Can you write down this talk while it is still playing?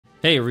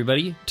Hey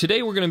everybody,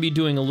 today we're going to be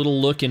doing a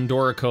little look in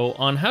Dorico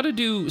on how to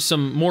do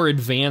some more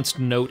advanced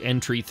note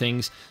entry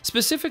things,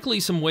 specifically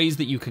some ways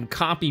that you can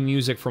copy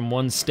music from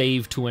one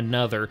stave to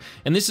another,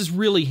 and this is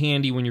really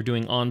handy when you're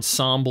doing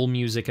ensemble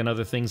music and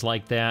other things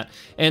like that.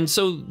 And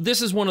so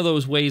this is one of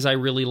those ways I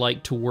really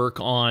like to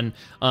work on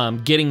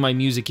getting my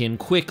music in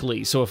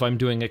quickly. So if I'm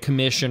doing a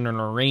commission or an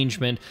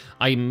arrangement,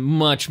 I'm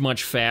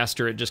much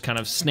faster at just kind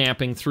of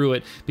snapping through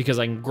it because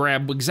I can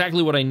grab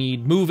exactly what I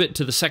need, move it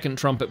to the second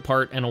trumpet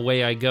part, and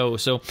away I go.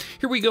 So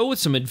here we go with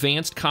some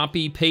advanced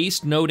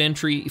copy-paste note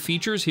entry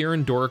features here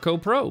in Dorico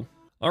Pro.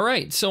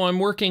 Alright, so I'm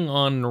working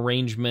on an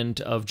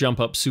arrangement of Jump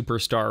Up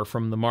Superstar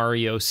from the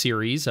Mario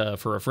series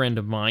for a friend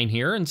of mine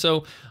here, and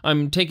so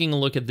I'm taking a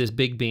look at this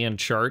big band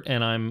chart,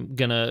 and I'm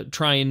gonna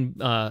try and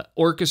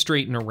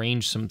orchestrate and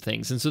arrange some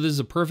things. And so this is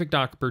a perfect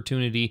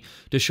opportunity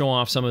to show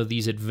off some of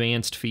these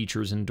advanced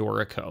features in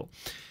Dorico.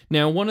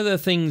 Now, one of the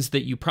things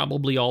that you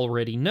probably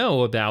already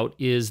know about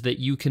is that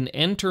you can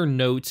enter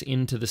notes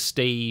into the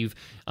stave,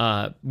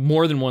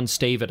 more than one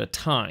stave at a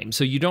time.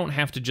 So you don't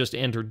have to just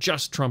enter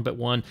just trumpet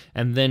 1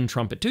 and then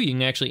trumpet 2. You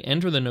can actually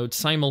enter the notes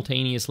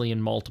simultaneously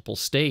in multiple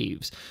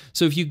staves.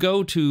 So if you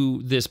go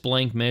to this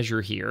blank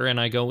measure here and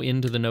I go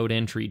into the note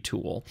entry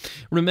tool,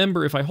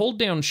 remember if I hold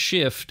down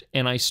Shift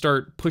and I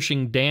start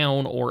pushing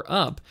down or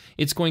up,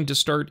 it's going to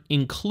start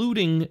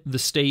including the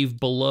stave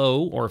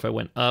below, or if I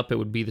went up, it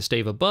would be the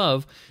stave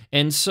above.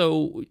 And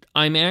so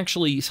I'm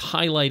actually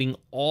highlighting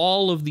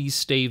all of these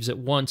staves at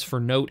once for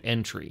note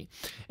entry.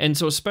 And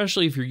so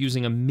especially if you're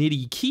using a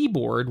MIDI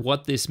keyboard,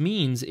 what this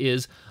means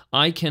is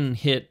I can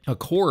hit a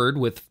chord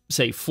with,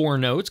 say, 4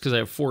 notes, because I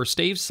have 4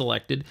 staves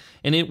selected,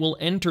 and it will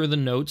enter the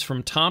notes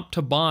from top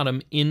to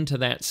bottom into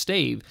that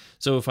stave.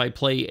 So if I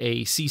play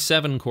a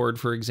C7 chord,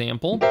 for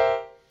example,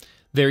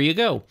 there you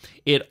go.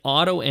 It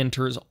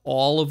auto-enters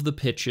all of the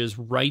pitches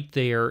right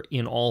there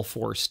in all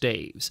 4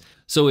 staves.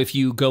 So if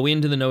you go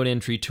into the note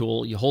entry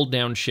tool, you hold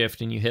down Shift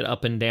and you hit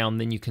up and down,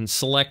 then you can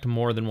select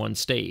more than one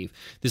stave.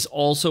 This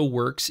also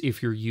works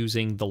if you're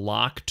using the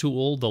lock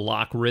tool, the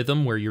lock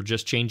rhythm, where you're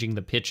just changing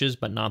the pitches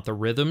but not the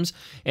rhythms.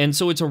 And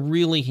so it's a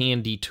really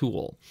handy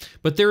tool.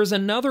 But there is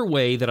another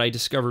way that I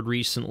discovered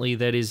recently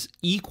that is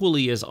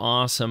equally as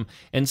awesome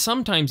and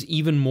sometimes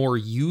even more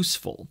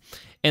useful.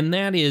 And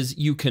that is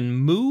you can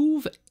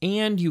move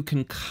and you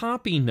can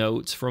copy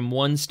notes from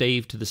one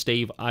stave to the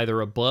stave either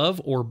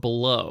above or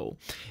below.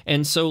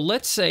 And so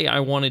let's say I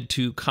wanted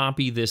to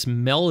copy this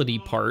melody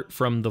part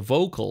from the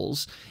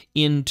vocals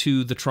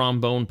into the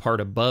trombone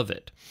part above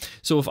it.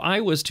 So if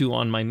I was to,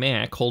 on my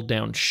Mac, hold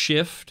down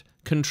Shift,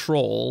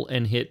 Control,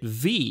 and hit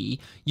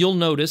V, you'll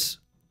notice,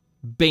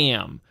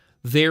 bam,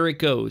 there it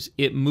goes.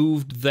 It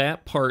moved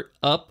that part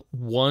up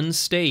one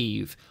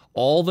stave.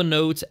 All the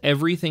notes,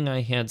 everything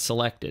I had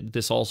selected.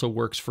 This also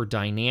works for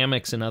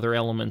dynamics and other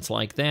elements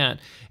like that.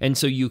 And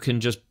so you can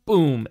just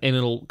boom, and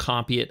it'll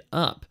copy it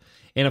up.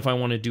 And if I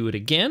want to do it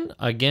again,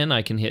 I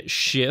can hit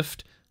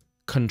Shift,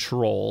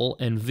 Control,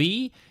 and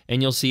V,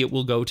 and you'll see it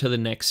will go to the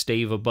next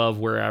stave above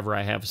wherever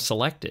I have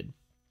selected.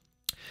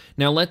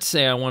 Now let's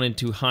say I wanted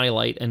to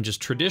highlight and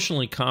just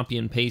traditionally copy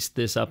and paste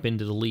this up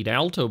into the lead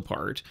alto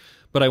part,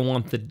 but I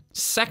want the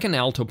second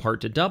alto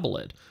part to double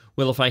it.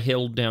 Well, if I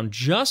held down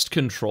just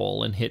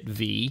Control and hit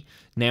V,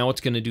 now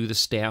it's going to do the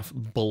staff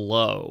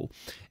below.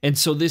 And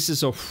so this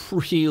is a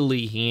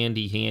really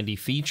handy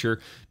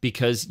feature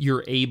because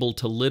you're able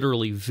to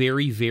literally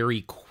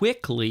very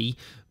quickly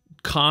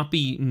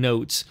copy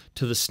notes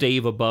to the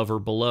stave above or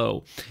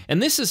below.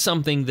 And this is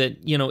something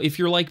that, you know, if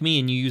you're like me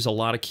and you use a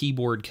lot of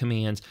keyboard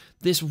commands,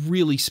 this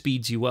really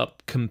speeds you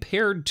up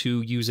compared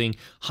to using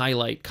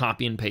highlight,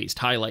 copy and paste,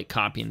 highlight,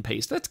 copy and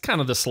paste. That's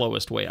kind of the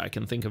slowest way I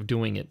can think of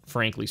doing it,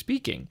 frankly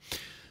speaking.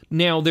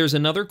 Now, there's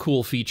another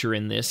cool feature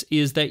in this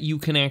is that you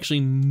can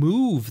actually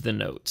move the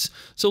notes.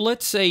 So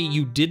let's say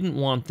you didn't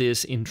want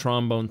this in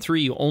trombone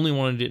 3, you only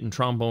wanted it in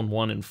trombone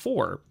 1 and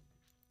 4.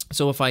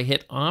 So if I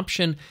hit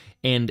Option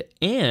and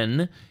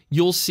N,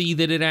 you'll see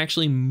that it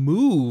actually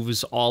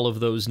moves all of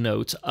those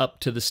notes up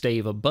to the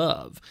stave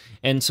above.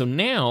 And so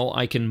now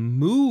I can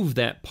move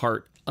that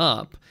part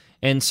up,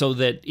 and so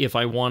that if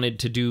I wanted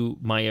to do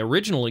my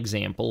original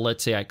example,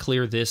 let's say I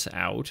clear this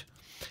out,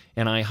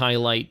 and I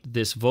highlight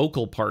this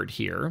vocal part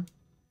here,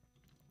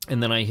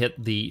 and then I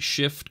hit the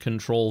Shift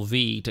Control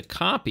V to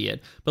copy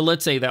it. But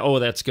let's say that, oh,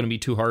 that's going to be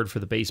too hard for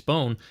the bass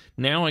bone.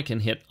 Now I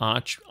can hit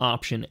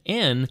Option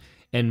N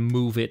and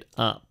move it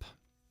up.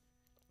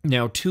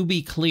 Now, to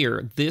be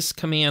clear, this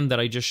command that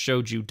I just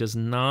showed you does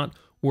not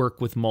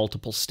work with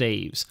multiple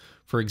staves.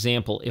 For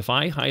example, if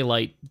I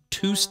highlight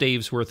 2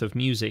 staves worth of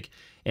music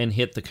and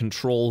hit the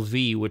Control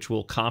V, which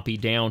will copy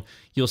down,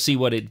 you'll see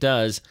what it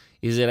does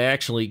is it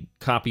actually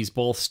copies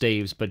both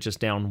staves, but just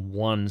down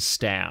one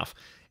staff.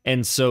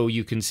 And so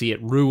you can see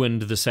it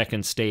ruined the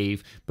second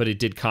stave, but it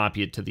did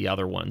copy it to the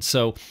other one.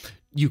 So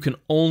you can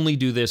only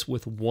do this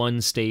with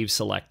one stave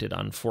selected,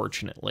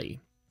 unfortunately.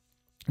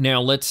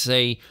 Now, let's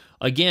say,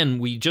 again,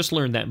 we just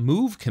learned that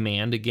move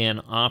command, again,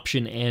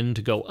 Option N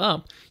to go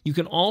up. You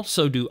can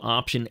also do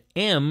Option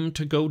M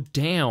to go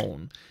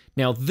down.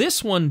 Now,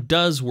 this one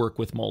does work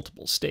with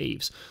multiple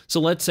staves.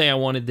 So let's say I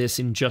wanted this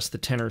in just the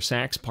tenor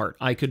sax part.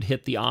 I could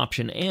hit the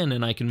Option N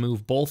and I can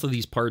move both of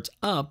these parts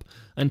up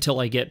until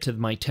I get to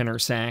my tenor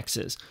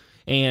saxes.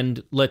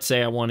 And let's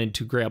say I wanted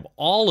to grab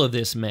all of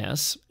this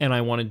mess and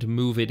I wanted to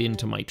move it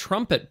into my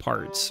trumpet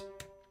parts.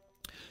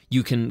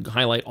 You can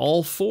highlight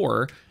all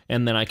 4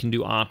 and then I can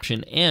do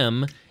Option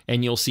M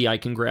and you'll see I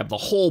can grab the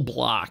whole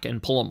block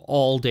and pull them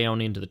all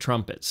down into the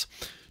trumpets.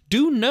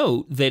 Do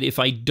note that if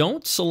I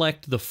don't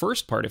select the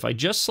first part, if I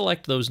just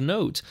select those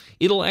notes,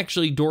 it'll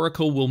actually,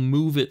 Dorico will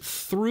move it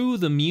through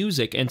the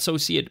music, and so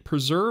see it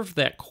preserved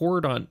that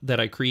chord that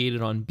I created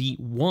on beat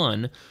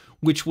 1,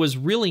 which was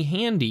really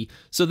handy.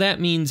 So that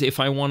means if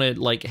I want to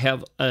like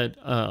have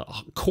a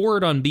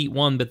chord on beat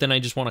 1, but then I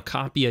just want to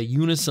copy a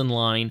unison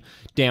line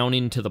down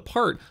into the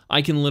part,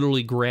 I can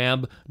literally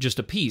grab just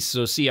a piece.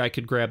 So see, I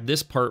could grab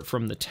this part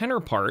from the tenor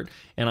part,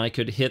 and I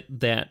could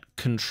hit that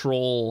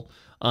Control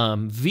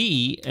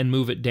V and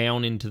move it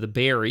down into the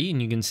bari,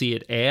 and you can see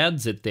it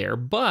adds it there.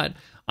 But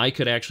I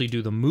could actually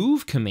do the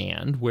move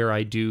command where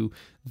I do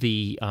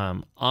the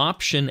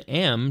Option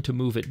M to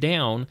move it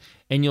down,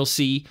 and you'll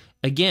see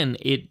again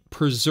it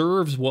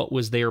preserves what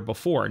was there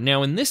before.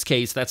 Now in this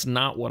case that's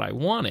not what I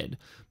wanted,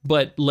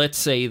 but let's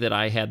say that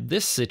I had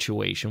this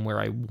situation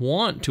where I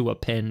want to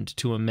append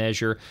to a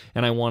measure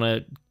and I want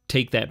to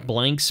take that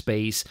blank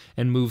space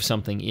and move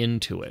something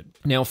into it.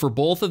 Now for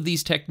both of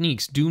these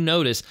techniques, do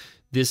notice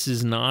this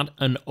is not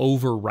an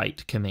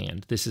overwrite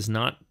command. This is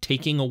not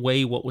taking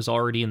away what was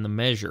already in the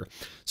measure.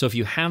 So if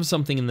you have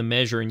something in the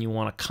measure and you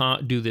want to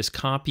do this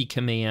copy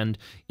command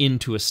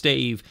into a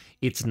stave,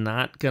 it's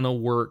not going to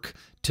work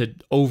to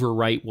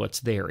overwrite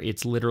what's there.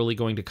 It's literally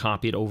going to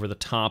copy it over the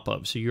top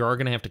of. So you are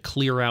going to have to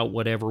clear out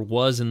whatever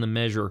was in the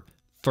measure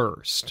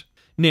first.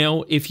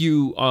 Now, if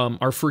you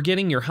are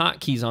forgetting your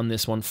hotkeys on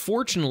this one,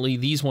 fortunately,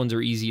 these ones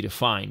are easy to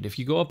find. If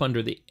you go up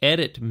under the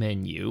Edit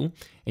menu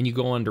and you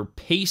go under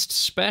Paste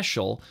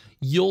Special,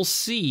 you'll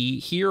see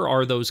here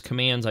are those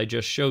commands I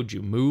just showed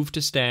you. Move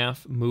to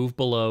staff, move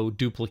below,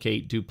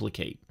 duplicate,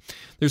 duplicate.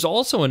 There's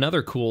also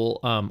another cool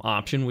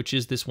option, which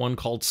is this one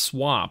called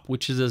Swap,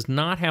 which does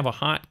not have a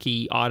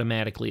hotkey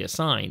automatically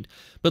assigned.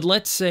 But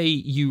let's say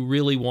you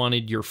really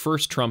wanted your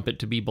first trumpet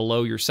to be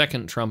below your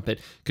second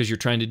trumpet because you're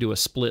trying to do a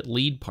split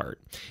lead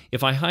part.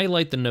 If I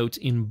highlight the notes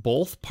in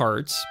both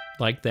parts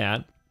like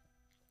that,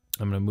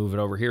 I'm going to move it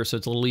over here so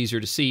it's a little easier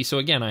to see. So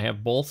again, I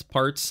have both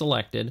parts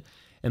selected,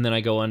 and then I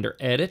go under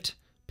Edit,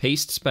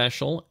 Paste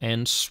Special,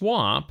 and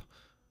Swap.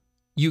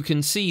 You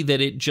can see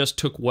that it just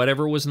took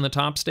whatever was in the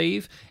top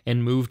stave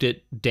and moved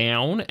it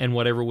down, and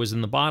whatever was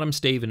in the bottom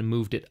stave and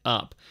moved it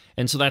up.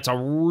 And so that's a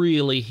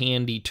really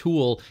handy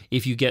tool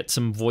if you get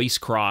some voice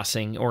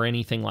crossing or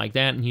anything like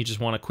that, and you just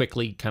want to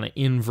quickly kind of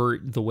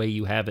invert the way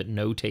you have it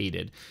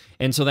notated.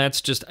 And so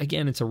that's just,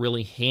 again, it's a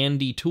really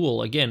handy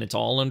tool. Again, it's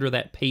all under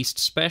that Paste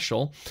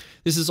Special.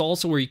 This is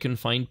also where you can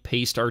find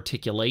paste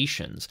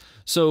articulations.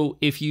 So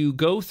if you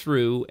go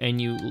through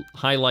and you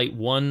highlight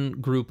one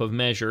group of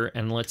measure,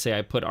 and let's say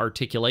I put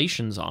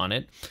articulations on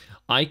it,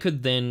 I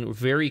could then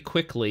very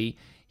quickly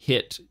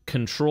hit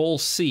Control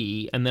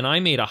C, and then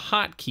I made a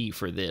hotkey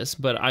for this,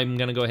 but I'm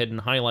going to go ahead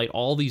and highlight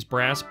all these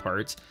brass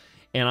parts,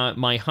 and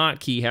my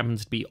hotkey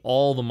happens to be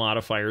all the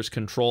modifiers,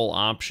 Control,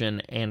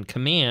 Option, and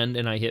Command,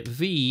 and I hit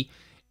V,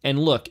 and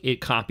look, it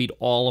copied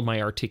all of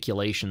my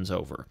articulations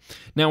over.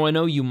 Now, I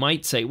know you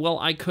might say, well,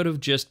 I could have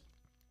just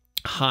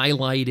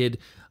highlighted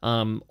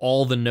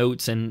all the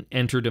notes and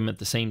entered them at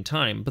the same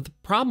time. But the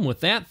problem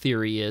with that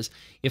theory is,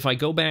 if I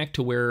go back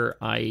to where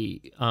I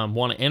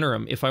want to enter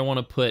them, if I want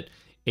to put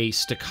a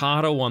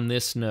staccato on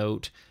this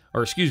note,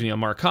 or excuse me, a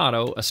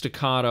marcato, a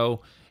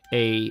staccato,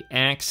 a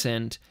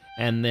accent,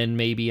 and then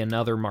maybe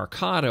another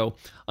marcato,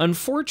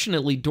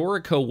 unfortunately,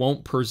 Dorico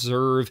won't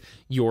preserve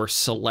your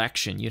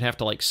selection. You'd have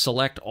to like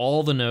select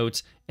all the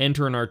notes,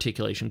 enter an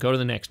articulation, go to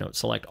the next note,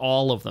 select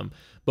all of them.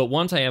 But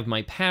once I have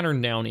my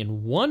pattern down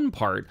in one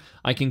part,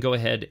 I can go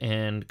ahead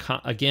and,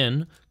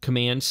 again,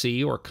 Command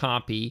C or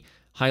copy,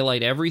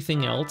 highlight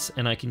everything else,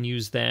 and I can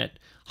use that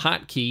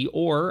hotkey,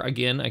 or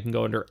again, I can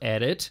go under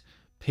Edit,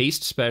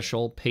 Paste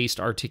Special, Paste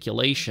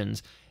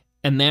Articulations,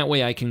 and that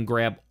way I can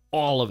grab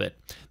all of it.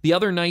 The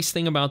other nice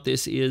thing about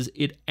this is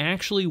it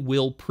actually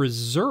will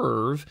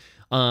preserve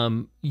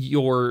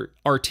your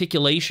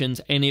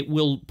articulations, and it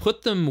will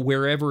put them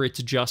wherever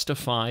it's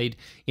justified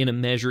in a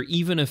measure,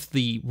 even if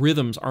the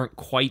rhythms aren't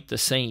quite the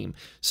same.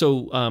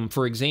 So,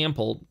 for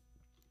example,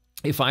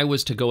 if I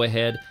was to go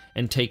ahead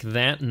and take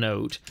that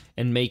note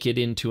and make it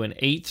into an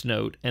eighth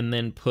note, and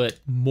then put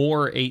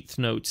more eighth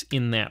notes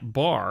in that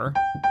bar,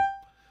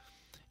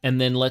 and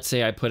then let's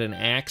say I put an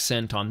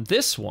accent on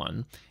this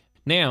one.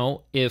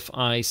 Now, if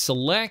I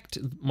select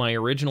my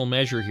original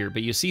measure here,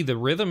 but you see the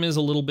rhythm is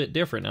a little bit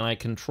different, and I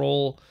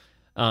Control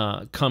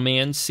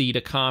Command C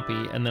to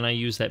copy, and then I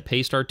use that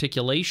paste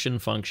articulation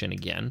function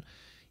again.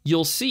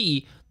 you'll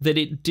see that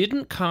it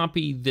didn't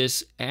copy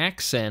this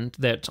accent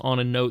that's on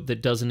a note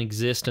that doesn't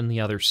exist in the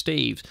other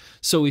staves.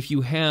 So if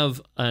you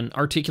have an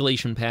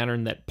articulation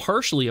pattern that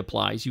partially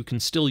applies, you can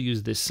still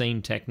use this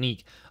same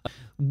technique.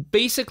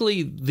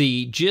 Basically,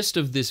 the gist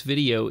of this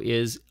video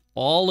is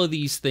all of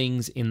these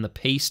things in the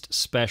paste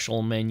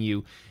special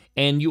menu,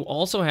 and you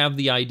also have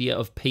the idea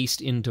of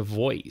paste into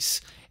voice.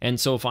 And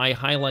so if I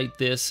highlight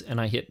this and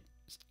I hit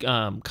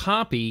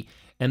copy,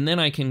 and then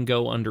I can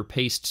go under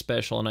paste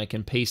special and I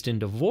can paste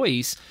into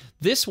voice.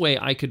 This way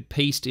I could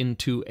paste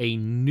into a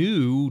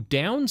new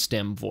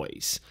downstem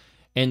voice.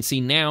 And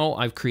see, now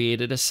I've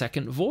created a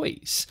second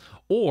voice.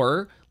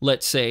 Or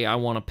let's say I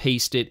want to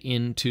paste it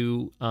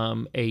into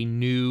a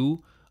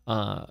new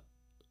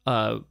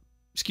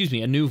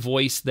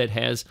voice that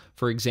has,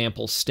 for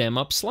example, stem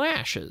up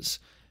slashes.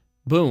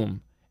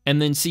 Boom. And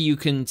then see, you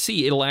can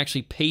see it'll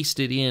actually paste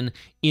it in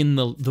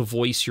the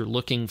voice you're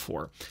looking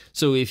for.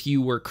 So if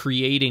you were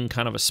creating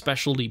kind of a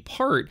specialty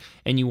part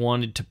and you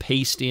wanted to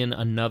paste in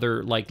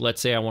another, like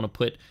let's say I want to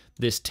put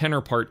this tenor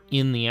part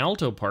in the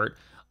alto part,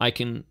 I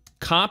can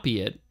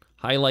copy it,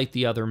 highlight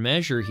the other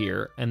measure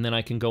here, and then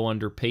I can go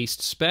under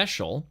paste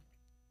special.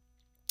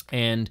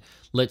 And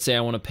let's say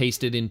I want to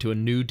paste it into a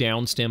new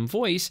downstem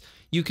voice,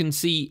 you can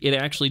see it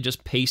actually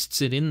just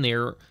pastes it in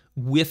there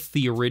with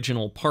the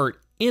original part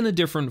in a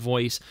different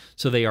voice,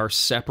 so they are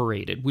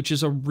separated, which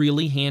is a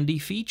really handy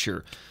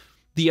feature.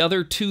 The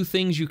other two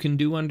things you can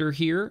do under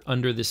here,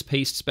 under this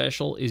paste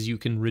special, is you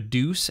can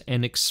reduce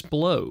and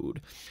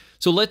explode.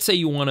 So let's say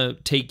you want to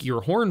take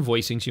your horn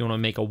voicings, you want to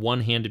make a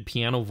one-handed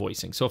piano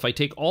voicing. So if I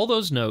take all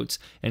those notes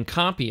and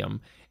copy them,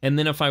 and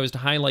then if I was to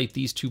highlight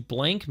these two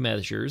blank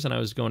measures, and I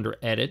was to go under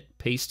Edit,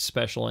 Paste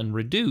Special, and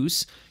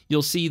Reduce,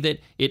 you'll see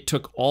that it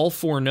took all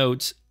 4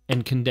 notes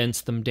and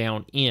condensed them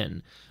down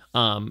in.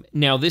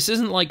 Now, this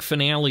isn't like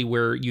Finale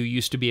where you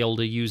used to be able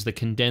to use the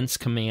condense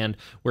command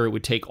where it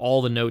would take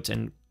all the notes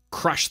and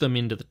crush them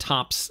into the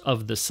tops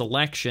of the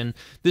selection.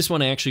 This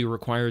one actually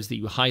requires that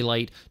you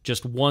highlight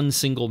just one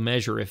single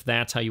measure if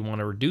that's how you want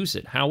to reduce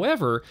it.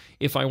 However,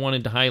 if I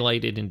wanted to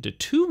highlight it into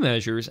 2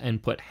 measures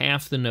and put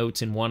half the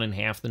notes in one and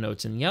half the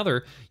notes in the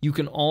other, you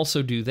can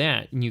also do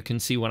that. And you can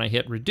see when I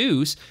hit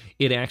reduce,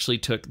 it actually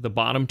took the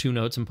bottom 2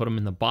 notes and put them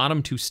in the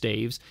bottom 2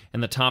 staves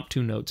and the top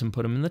 2 notes and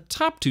put them in the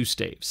top 2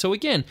 staves. So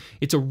again,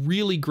 it's a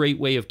really great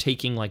way of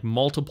taking like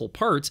multiple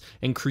parts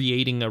and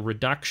creating a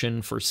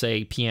reduction for,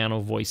 say,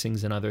 piano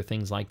voicings and other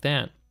things like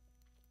that.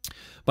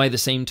 By the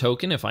same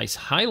token, if I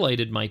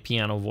highlighted my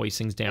piano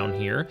voicings down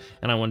here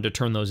and I wanted to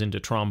turn those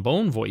into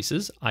trombone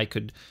voices, I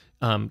could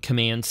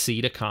Command C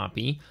to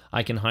copy.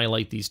 I can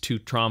highlight these 2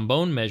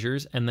 trombone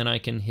measures, and then I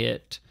can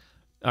hit,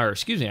 I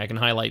can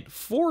highlight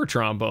 4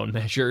 trombone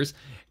measures,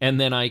 and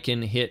then I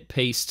can hit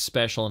Paste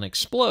Special and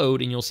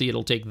Explode, and you'll see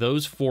it'll take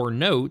those 4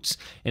 notes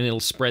and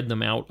it'll spread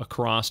them out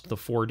across the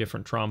 4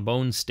 different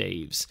trombone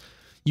staves.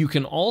 You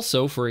can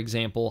also, for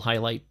example,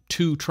 highlight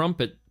 2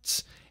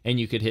 trumpets, and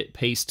you could hit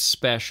Paste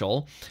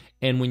Special,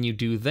 and when you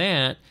do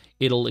that,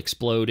 it'll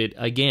explode it.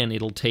 Again,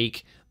 it'll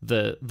take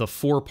the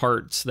 4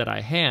 parts that I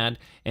had,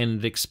 and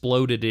it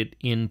exploded it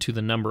into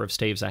the number of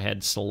staves I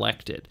had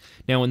selected.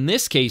 Now, in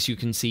this case, you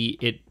can see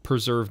it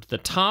preserved the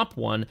top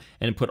one,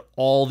 and it put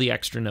all the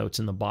extra notes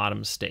in the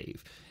bottom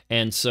stave.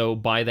 And so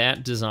by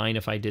that design,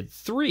 if I did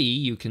 3,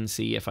 you can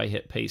see if I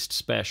hit Paste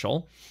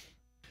Special,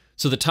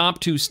 so the top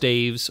 2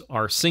 staves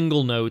are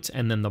single notes,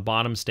 and then the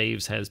bottom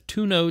staves has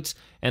 2 notes,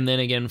 and then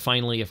again,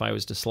 finally, if I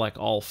was to select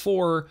all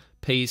 4,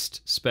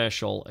 Paste,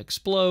 Special,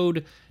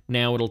 Explode,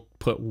 now it'll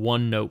put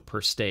 1 note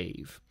per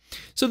stave.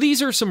 So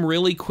these are some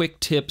really quick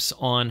tips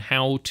on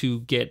how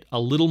to get a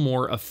little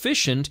more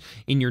efficient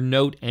in your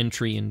note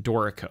entry in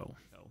Dorico.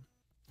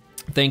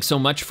 Thanks so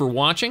much for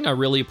watching. I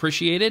really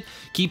appreciate it.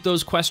 Keep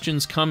those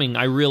questions coming.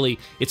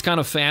 It's kind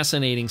of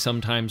fascinating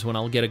sometimes when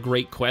I'll get a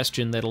great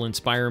question that'll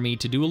inspire me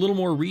to do a little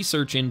more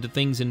research into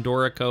things in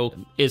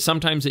Dorico.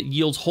 Sometimes it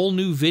yields whole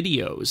new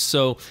videos.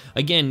 So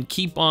again,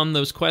 keep on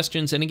those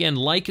questions. And again,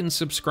 like and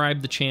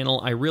subscribe the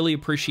channel. I really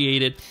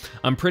appreciate it.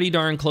 I'm pretty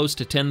darn close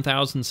to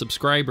 10,000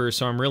 subscribers,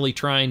 so I'm really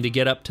trying to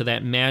get up to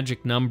that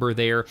magic number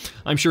there.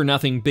 I'm sure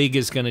nothing big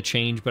is going to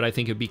change, but I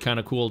think it'd be kind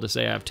of cool to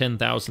say I have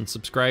 10,000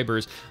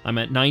 subscribers. I'm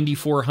at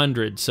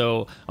 9,400,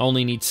 so I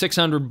only need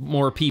 600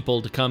 more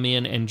people to come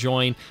in and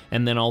join,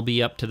 and then I'll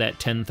be up to that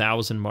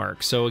 10,000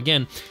 mark. So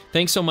again,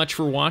 thanks so much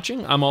for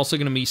watching. I'm also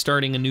going to be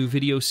starting a new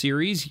video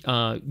series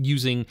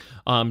using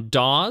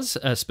DAWs,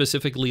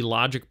 specifically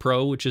Logic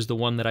Pro, which is the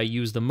one that I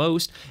use the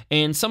most,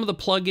 and some of the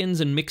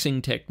plugins and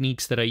mixing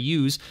techniques that I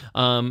use,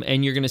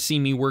 and you're going to see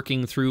me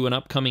working through an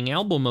upcoming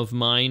album of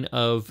mine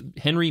of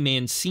Henry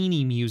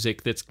Mancini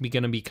music that's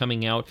going to be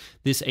coming out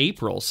this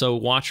April. So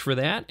watch for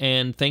that,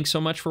 and thanks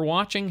so much for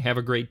watching. Have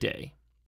a great day.